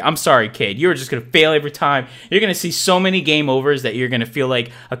going to make it. I'm sorry, kid. You're just going to fail every time. You're going to see so many game overs that you're going to feel like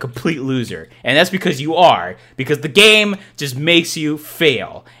a complete loser. And that's because you are. Because the game just makes you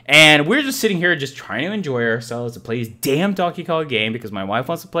fail. And we're just sitting here just trying to enjoy ourselves to play this damn Donkey Kong game because my wife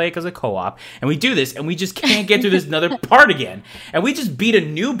wants to play it because of co-op. And we do this, and we just can't get through this another part again. And we just beat a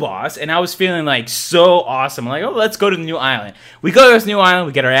new boss, and I was feeling so awesome. I'm like, oh, let's go to the new island. We go to this new island,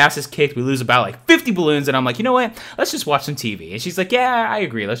 we get our asses kicked, we lose about 50 balloons, and I'm like, you know what? Let's just watch some TV. And she's like, yeah, I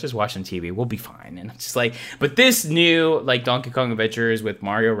agree. Let's just watch some TV. We'll be fine. And it's just but this new Donkey Kong Adventures with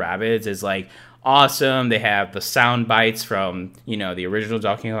Mario Rabbids is awesome. They have the sound bites from the original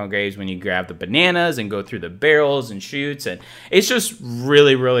Donkey Kong games when you grab the bananas and go through the barrels and shoots, and it's just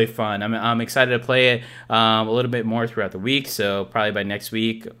really, really fun. I'm excited to play it a little bit more throughout the week, so probably by next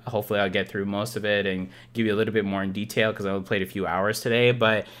week hopefully I'll get through most of it and give you a little bit more in detail because I only played a few hours today.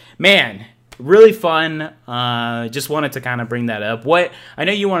 But man, really fun. Just wanted to kind of bring that up. I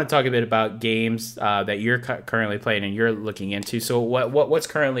know you want to talk a bit about games that you're currently playing and you're looking into, so what's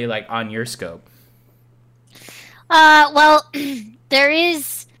currently on your scope? Well, there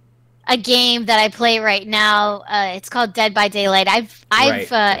is a game that I play right now. It's called Dead by Daylight.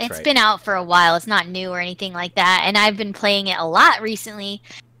 It's been out for a while. It's not new or anything like that, and I've been playing it a lot recently.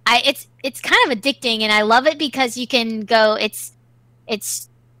 It's kind of addicting, and I love it because you can go. It's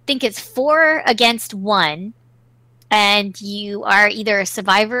think it's 4 against 1, and you are either a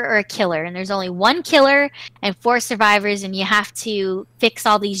survivor or a killer, and there's only 1 killer and 4 survivors, and you have to fix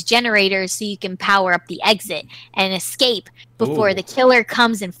all these generators so you can power up the exit and escape before the killer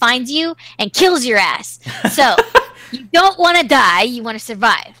comes and finds you and kills your ass. So you don't want to die, you want to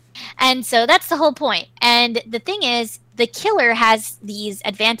survive. And so that's the whole point. And the thing is, the killer has these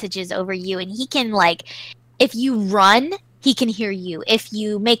advantages over you, and he can, like, if you run, he can hear you. If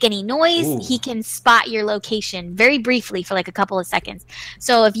you make any noise, he can spot your location very briefly for like a couple of seconds.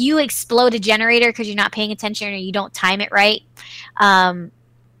 So if you explode a generator because you're not paying attention or you don't time it right,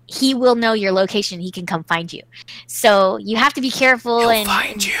 he will know your location. He can come find you. So you have to be careful. He'll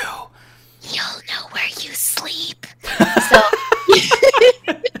find you. He'll know where you sleep.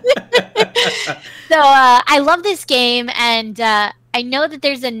 So, I love this game, and I know that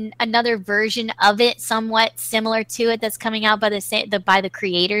there's another version of it, somewhat similar to it, that's coming out by the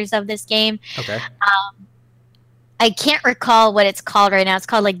creators of this game. Okay. I can't recall what it's called right now. It's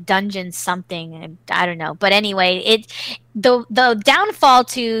called like Dungeon something. I don't know. But anyway, the downfall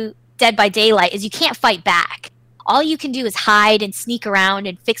to Dead by Daylight is you can't fight back. All you can do is hide and sneak around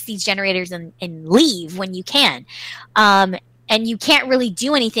and fix these generators and leave when you can. And you can't really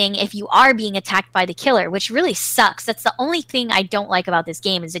do anything if you are being attacked by the killer, which really sucks. That's the only thing I don't like about this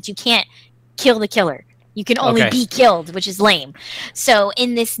game, is that you can't kill the killer. You can only be killed, which is lame. So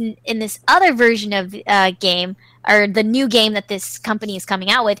in this other version of game, or the new game that this company is coming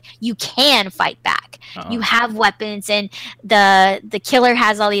out with, you can fight back. You have weapons, and the killer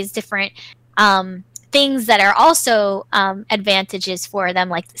has all these different things that are also advantages for them.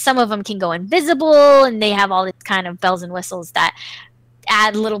 Like some of them can go invisible, and they have all these kind of bells and whistles that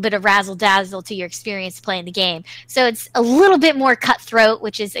add a little bit of razzle dazzle to your experience playing the game. So it's a little bit more cutthroat,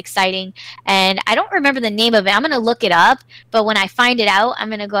 which is exciting. And I don't remember the name of it. I'm going to look it up, but when I find it out, I'm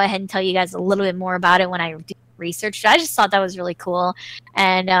going to go ahead and tell you guys a little bit more about it when I do research. I just thought that was really cool.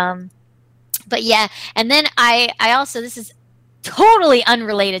 And but yeah, and then I also, this is totally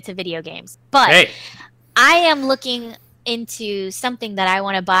unrelated to video games, but I am looking into something that I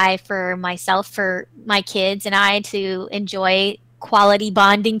want to buy for myself, for my kids and I, to enjoy quality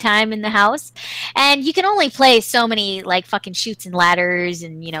bonding time in the house. And you can only play so many like fucking Chutes and Ladders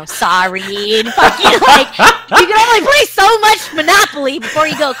and, you know, Sorry and fucking like, you can only play so much Monopoly before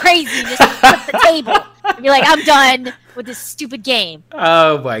you go crazy and just flip the table and you're like, I'm done with this stupid game.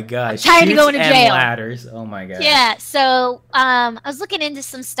 Oh my gosh. I'm tired of going to jail. Ladders. Oh my god. Yeah, so I was looking into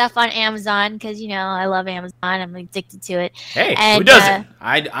some stuff on Amazon because, you know, I love Amazon. I'm addicted to it. Hey, who doesn't?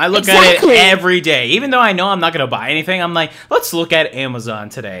 I look at it every day. Even though I know I'm not going to buy anything, I'm like, let's look at Amazon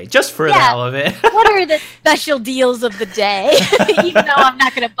today, just for the hell of it. What are the special deals of the day? Even though I'm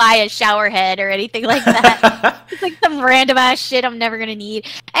not going to buy a shower head or anything like that. It's like some random ass shit I'm never going to need.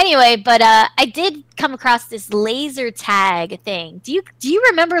 Anyway, but I did come across this laser tag thing. Do you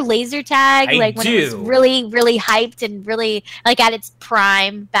remember laser tag? I do. It was really, really hyped and really like at its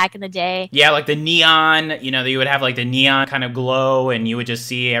prime back in the day. Yeah, like the neon, you know, you would have like the neon kind of glow, and you would just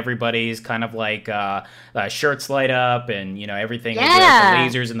see everybody's kind of like shirts light up, and you know, everything with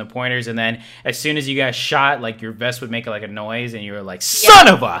like the lasers and the pointers, and then as soon as you got shot, like your vest would make like a noise, and you were like, son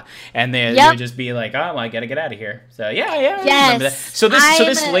of a, and then you would just be like, oh, well, I gotta get out of here. So I remember that. So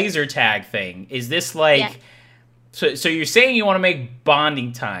this laser tag thing, is this like So you're saying you want to make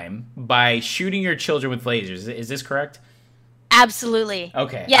bonding time by shooting your children with lasers? Is this correct? Absolutely.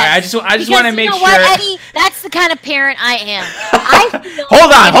 Okay. Yes. I just want to make sure. What, Eddie? That's the kind of parent I am.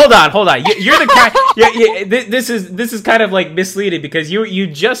 Hold on. You're the kind. This is kind of like misleading, because you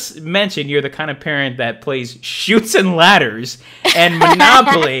just mentioned you're the kind of parent that plays Chutes and Ladders and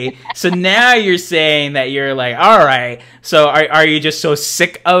Monopoly. So now you're saying that you're like, all right. So are you just so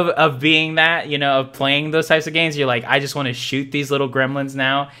sick of being that, you know, of playing those types of games? You're like, I just want to shoot these little gremlins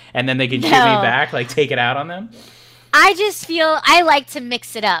now, and then they can shoot me back, like take it out on them? I just feel I like to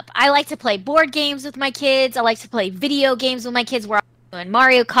mix it up. I like to play board games with my kids. I like to play video games with my kids. We're doing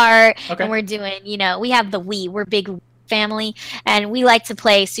Mario Kart, and we're doing, you know, we have the Wii. We're a big family, and we like to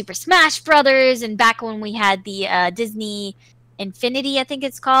play Super Smash Brothers. And back when we had the Disney Infinity, I think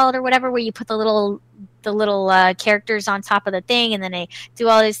it's called, or whatever, where you put the little characters on top of the thing, and then they do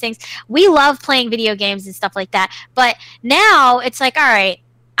all these things. We love playing video games and stuff like that. But now it's like, all right,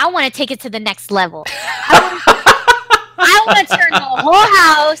 I want to take it to the next level. I want to turn the whole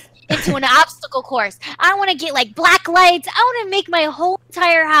house into an obstacle course. I want to get like black lights. I want to make my whole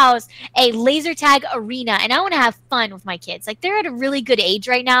entire house a laser tag arena, and I want to have fun with my kids. Like, they're at a really good age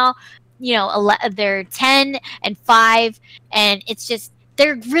right now. You know, they're 10 and 5, and it's just,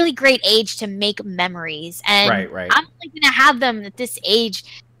 they're really great age to make memories. And right. I'm only going to have them at this age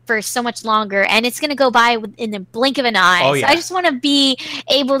for so much longer, and it's going to go by in the blink of an eye. Oh, yeah. So I just want to be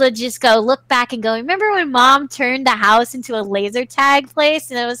able to just go look back and go, remember when Mom turned the house into a laser tag place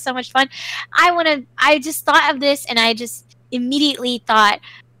and it was so much fun? I just thought of this and I just immediately thought,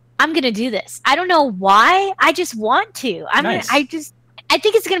 I'm going to do this. I don't know why. I just want to. Nice. I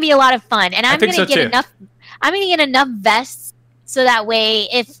think it's going to be a lot of fun, and I'm going to get enough. I'm going to get enough vests so that way,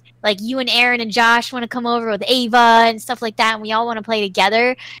 if like you and Aaron and Josh want to come over with Ava and stuff like that, and we all want to play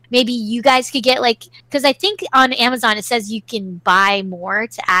together, maybe you guys could get like, because I think on Amazon it says you can buy more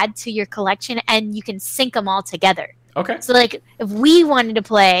to add to your collection, and you can sync them all together. Okay. So like, if we wanted to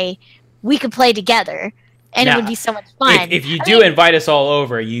play, we could play together. And now, it would be so much fun. If you do invite us all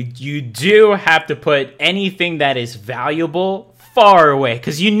over, you do have to put anything that is valuable far away,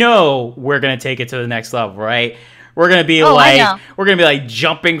 because you know we're gonna take it to the next level, right? We're gonna be like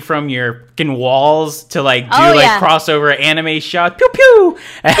jumping from your fucking walls to like do crossover anime shot, pew pew,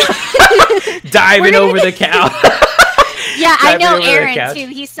 diving over the couch. Yeah, I know Aaron too.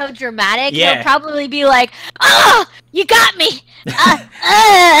 He's so dramatic. Yeah. He'll probably be like, "Oh, you got me!"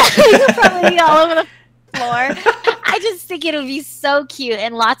 He'll probably be all over the floor. I just think it'll be so cute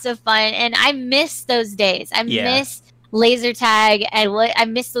and lots of fun, and I miss those days. I miss laser tag. I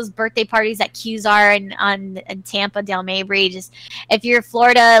miss those birthday parties at Qzar and in Tampa, Del Mabry. Just if you're a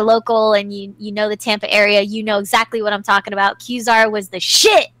Florida local and you know the Tampa area, you know exactly what I'm talking about. Qzar was the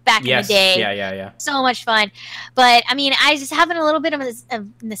shit back in the day. Yeah. So much fun. But I mean, I just having a little bit of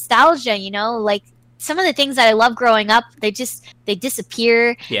nostalgia, you know, like some of the things that I love growing up, they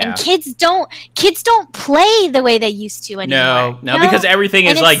disappear. Yeah. And kids don't play the way they used to anymore. No, because everything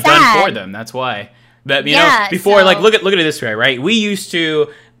is like done for them. That's why. But you know, before, like look at it this way, right? We used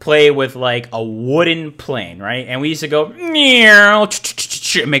to play with like a wooden plane, right? And we used to go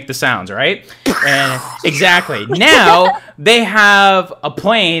make the sounds, right? And exactly. Now they have a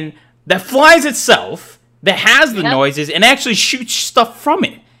plane that flies itself, that has the noises, and actually shoots stuff from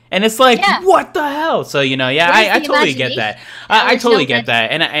it. And it's like, what the hell? So, you know, I totally get that. I totally get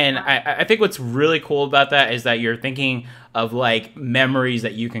that. And I think what's really cool about that is that you're thinking of like memories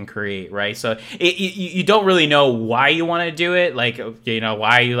that you can create, right? So you don't really know why you want to do it, like, you know,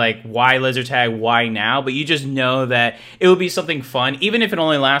 why laser tag, why now, but you just know that it will be something fun, even if it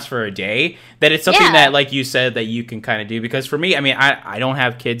only lasts for a day, that it's something that, like you said, that you can kind of do. Because for me, I mean, I don't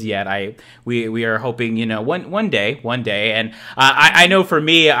have kids yet. We are hoping, you know, one day, and I know for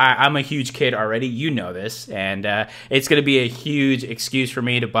me, I'm a huge kid already, you know this, and it's going to be a huge excuse for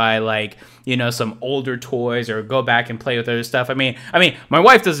me to buy like, you know, some older toys or go back and play with other stuff. I mean, my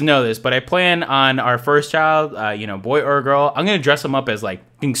wife doesn't know this, but I plan on our first child, you know, boy or girl, I'm going to dress him up as like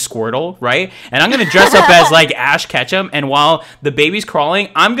Squirtle, right? And I'm going to dress up as like Ash Ketchum. And while the baby's crawling,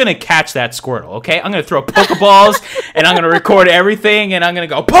 I'm going to catch that Squirtle, okay? I'm going to throw Pokeballs and I'm going to record everything and I'm going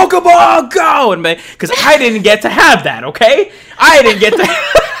to go, Pokeball, go! And because I didn't get to have that, okay? I didn't get to...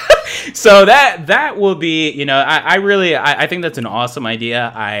 So that will be, you know, I think that's an awesome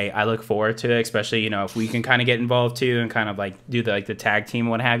idea. I look forward to it, especially, you know, if we can kind of get involved too and kind of like do the tag team and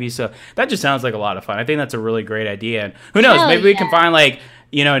what have you. So that just sounds like a lot of fun. I think that's a really great idea. And who knows, maybe we can find like,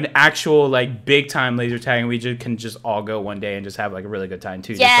 you know, an actual like big time laser tag and we can just all go one day and just have like a really good time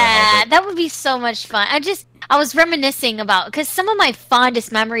too. Yeah, that would be so much fun. I was reminiscing about, because some of my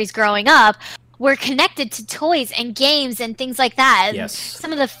fondest memories growing up were connected to toys and games and things like that. Yes.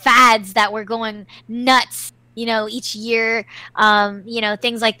 Some of the fads that were going nuts, you know, each year, you know,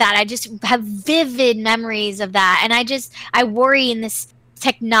 things like that. I just have vivid memories of that. And I worry in this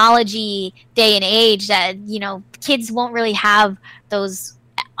technology day and age that, you know, kids won't really have those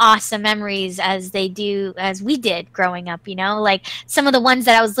awesome memories as we did growing up, you know? Like some of the ones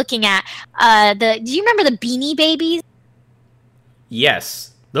that I was looking at, do you remember the Beanie Babies? Yes.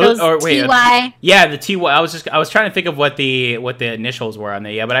 Those TY. Yeah, the TY. I was trying to think of what the initials were on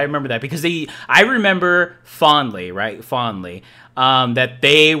there. Yeah, but I remember that because I remember fondly, that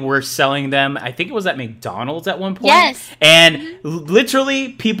they were selling them. I think it was at McDonald's at one point. Yes. And literally,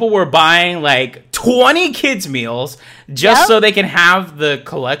 people were buying like 20 kids meals just so they can have the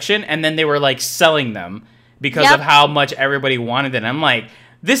collection, and then they were like selling them because of how much everybody wanted it. And I'm like,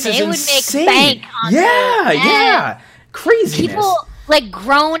 this is insane. They would make bank on yeah, craziness. People. Like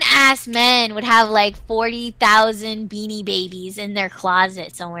grown-ass men would have like 40,000 Beanie Babies in their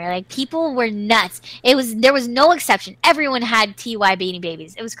closet somewhere. Like people were nuts. There was no exception. Everyone had TY Beanie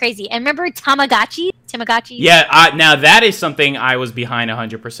Babies. It was crazy. And remember Tamagotchi? Yeah, now that is something I was behind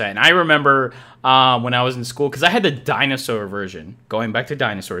 100%. I remember when I was in school, because I had the dinosaur version. Going back to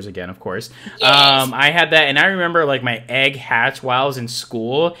dinosaurs again, of course. Yes. I had that, and I remember like my egg hatched while I was in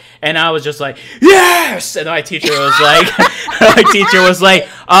school, and I was just like, yes! And my teacher was like,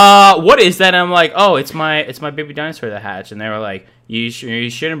 what is that? And I'm like, oh, it's my baby dinosaur that hatched. And they were like, you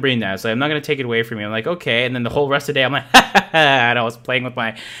shouldn't bring that. So I'm not going to take it away from you. I'm like, okay. And then the whole rest of the day, I'm like, and I was playing with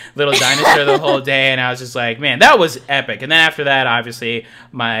my little dinosaur the whole day. And I was just like, man, that was epic. And then after that, obviously,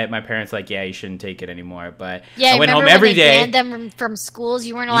 my parents like, yeah, you shouldn't take it anymore. But yeah, I went home every day. Banned them from schools.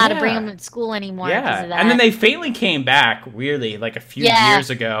 You weren't allowed to bring them to school anymore. Yeah, of that. and then they faintly came back, weirdly, like a few years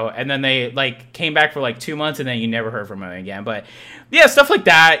ago. And then they like came back for like 2 months, and then you never heard from them again. But yeah, stuff like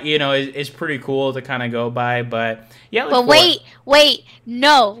that, you know, is pretty cool to kind of go by. But yeah, but wait,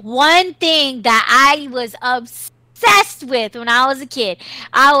 no. One thing that I was obsessed with when I was a kid,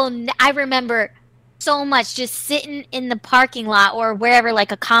 I remember so much just sitting in the parking lot or wherever,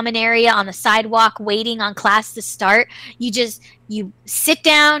 like a common area on the sidewalk, waiting on class to start. You sit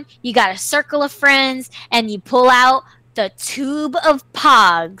down, you got a circle of friends, and you pull out the tube of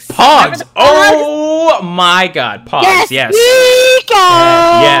Pogs. Pogs! Oh my God, Pogs! Yes.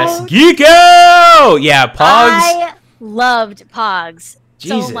 Geeko! Yes, Geeko! Yeah, Pogs. I loved Pogs.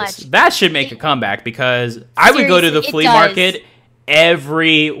 Jesus, so much. That should make a comeback, because I would go to the flea market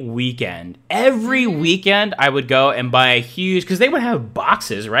every weekend. Every weekend I would go and buy a huge, because they would have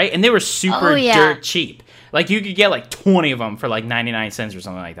boxes, right? And they were super dirt cheap. Like, you could get like 20 of them for like 99 cents or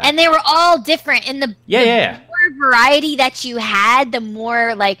something like that. And they were all different. And the more variety that you had, the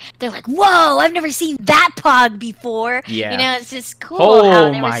more like, they're like, whoa, I've never seen that Pog before. Yeah. You know, it's just cool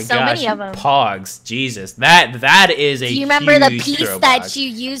how there were so many of them. Pogs. Jesus. That is a huge. Do you remember the piece that you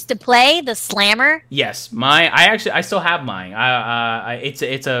used to play, the slammer? Yes. I still have mine. It's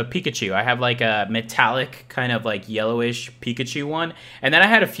a Pikachu. I have like a metallic kind of like yellowish Pikachu one. And then I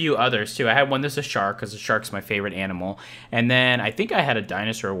had a few others too. I had one that's a shark, because the shark's my favorite animal. And then I think I had a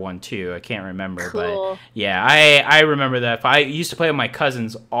dinosaur one too. I can't remember. Cool. But yeah, I remember that. I used to play with my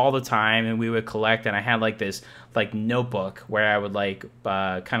cousins all the time, and we would collect, and I had like this like notebook where I would like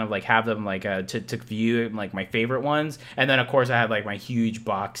kind of like have them like to view like my favorite ones. And then of course I had like my huge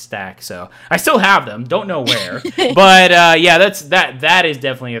box stack, so I still have them, don't know where. But yeah, that is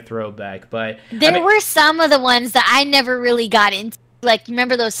definitely a throwback. But there were some of the ones that I never really got into. Like,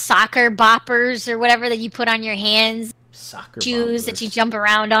 remember those soccer boppers or whatever that you put on your hands? Soccer shoes boppers that you jump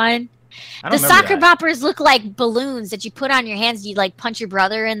around on? The soccer boppers look like balloons that you put on your hands. You, like, punch your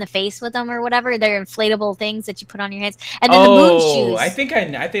brother in the face with them or whatever. They're inflatable things that you put on your hands. And then the moon shoes. I think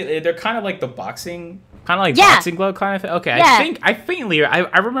they're kind of like the boxing... Kind of like boxing glove kind of thing. Okay, yeah.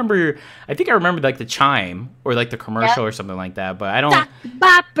 I remember like the chime or like the commercial or something like that, but I don't... Sock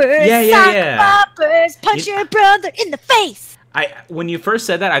boppers! Sock boppers! Punch your brother in the face! When you first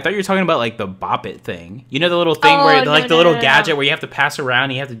said that, I thought you were talking about like the Bop It thing. You know, the little thing where like the little gadget where you have to pass around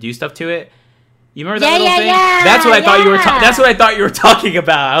and you have to do stuff to it. You remember that little thing? Yeah, that's what I thought you were. That's what I thought you were talking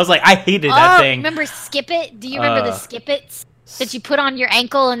about. I was like, I hated that thing. Remember Skip It? Do you remember the Skip It's that you put on your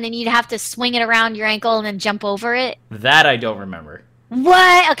ankle and then you'd have to swing it around your ankle and then jump over it? That I don't remember.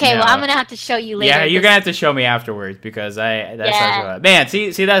 What? Okay, well, I'm gonna have to show you later. Yeah, you're gonna have to show me afterwards, because man,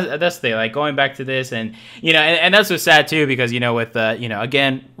 see that's the thing. Like, going back to this, and you know, and that's what's sad too, because you know, with you know,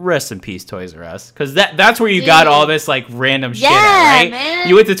 again, rest in peace, Toys R Us, because that's where you got all this like random shit, right? Man.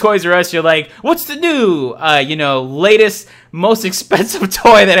 You went to Toys R Us, you're like, what's the new, you know, latest, most expensive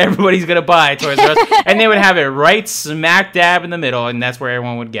toy that everybody's gonna buy at Toys R Us, and they would have it right smack dab in the middle, and that's where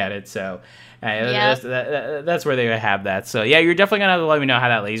everyone would get it. So. That's where they would have that. So yeah, you're definitely gonna have to let me know how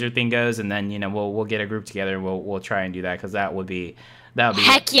that laser thing goes, and then you know we'll get a group together and we'll try and do that, because that would be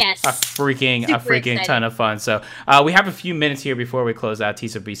heck yes, a freaking ton of fun. So we have a few minutes here before we close out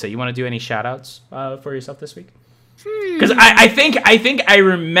Tisa B. So you want to do any shout outs for yourself this week? Because I think I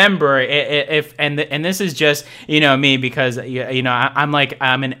remember and this is just, you know, me, because you know,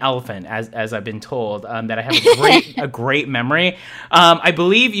 I'm an elephant, as I've been told, that I have a great memory. I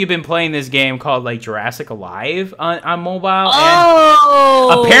believe you've been playing this game called like Jurassic Alive on mobile.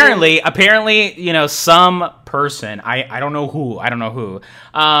 Oh, and apparently, you know, some person, I don't know who,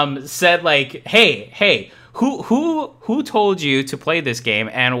 said like, hey. Who told you to play this game,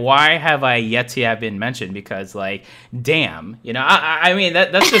 and why have I yet to have been mentioned? Because like, damn, you know, I mean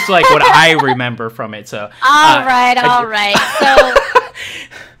that's just like what I remember from it. So all right. So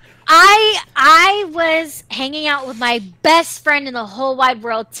I was hanging out with my best friend in the whole wide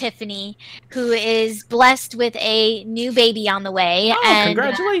world, Tiffany, who is blessed with a new baby on the way. Oh, and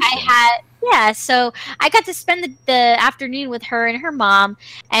congratulations! Yeah, so I got to spend the afternoon with her and her mom,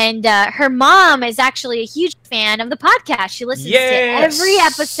 and her mom is actually a huge fan of the podcast. She listens to every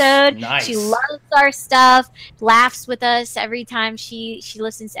episode. Nice. She loves our stuff, laughs with us every time she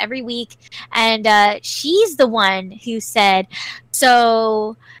listens every week, and she's the one who said,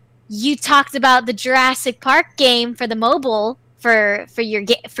 "So you talked about the Jurassic Park game for the mobile." For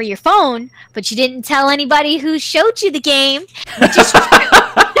your phone, but you didn't tell anybody who showed you the game, which is true.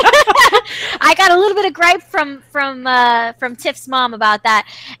 I got a little bit of gripe from Tiff's mom about that,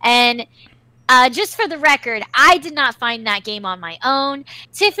 and just for the record, I did not find that game on my own.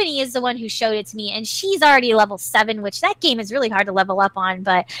 Tiffany is the one who showed it to me, and she's already level 7, which that game is really hard to level up on,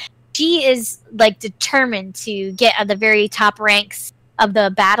 but she is like determined to get at the very top ranks of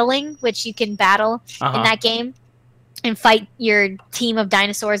the battling, which you can battle in that game and fight your team of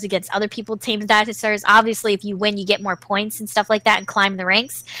dinosaurs against other people's team of dinosaurs. Obviously, if you win, you get more points and stuff like that and climb the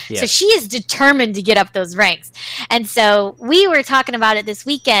ranks. Yes. So she is determined to get up those ranks. And so we were talking about it this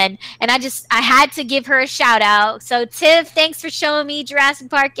weekend, and I had to give her a shout out. So Tiff, thanks for showing me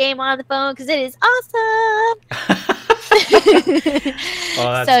Jurassic Park game on the phone, because it is awesome.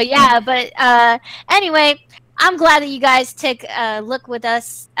 So yeah, but anyway, I'm glad that you guys took a look with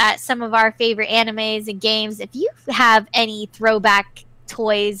us at some of our favorite animes and games. If you have any throwback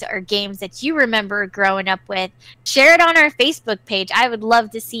toys or games that you remember growing up with, share it on our Facebook page. I would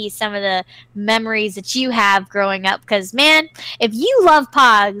love to see some of the memories that you have growing up, because, man, if you love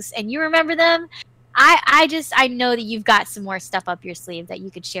Pogs and you remember them, I know that you've got some more stuff up your sleeve that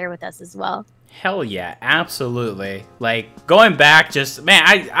you could share with us as well. Hell yeah, absolutely. Like, going back, just,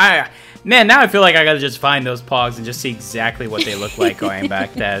 man, now I feel like I gotta just find those Pogs and just see exactly what they look like going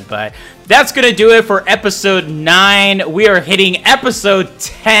back then. But that's gonna do it for episode 9. We are hitting episode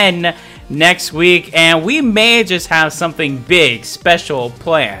 10 next week, and we may just have something big, special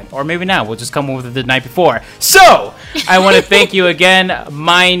planned. Or maybe not, we'll just come up with it the night before. So, I want to thank you again.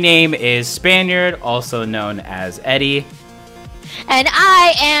 My name is Spaniard, also known as Eddie. And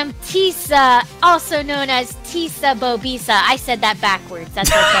I am Tisa, also known as Tisa Bobisa. I said that backwards. That's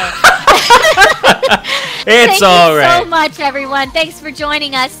okay. It's all right. Thank you so much, everyone. Thanks for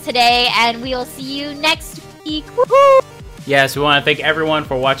joining us today, and we will see you next week. Woohoo! Yes, we want to thank everyone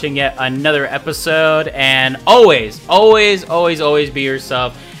for watching yet another episode. And always, always, always, always be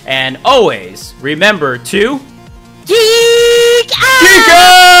yourself. And always remember to... Geek out!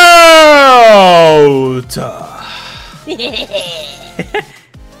 Geek out!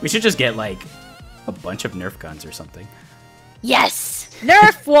 We should just get, like, a bunch of Nerf guns or something. Yes!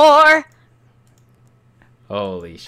 Nerf war! Holy shit.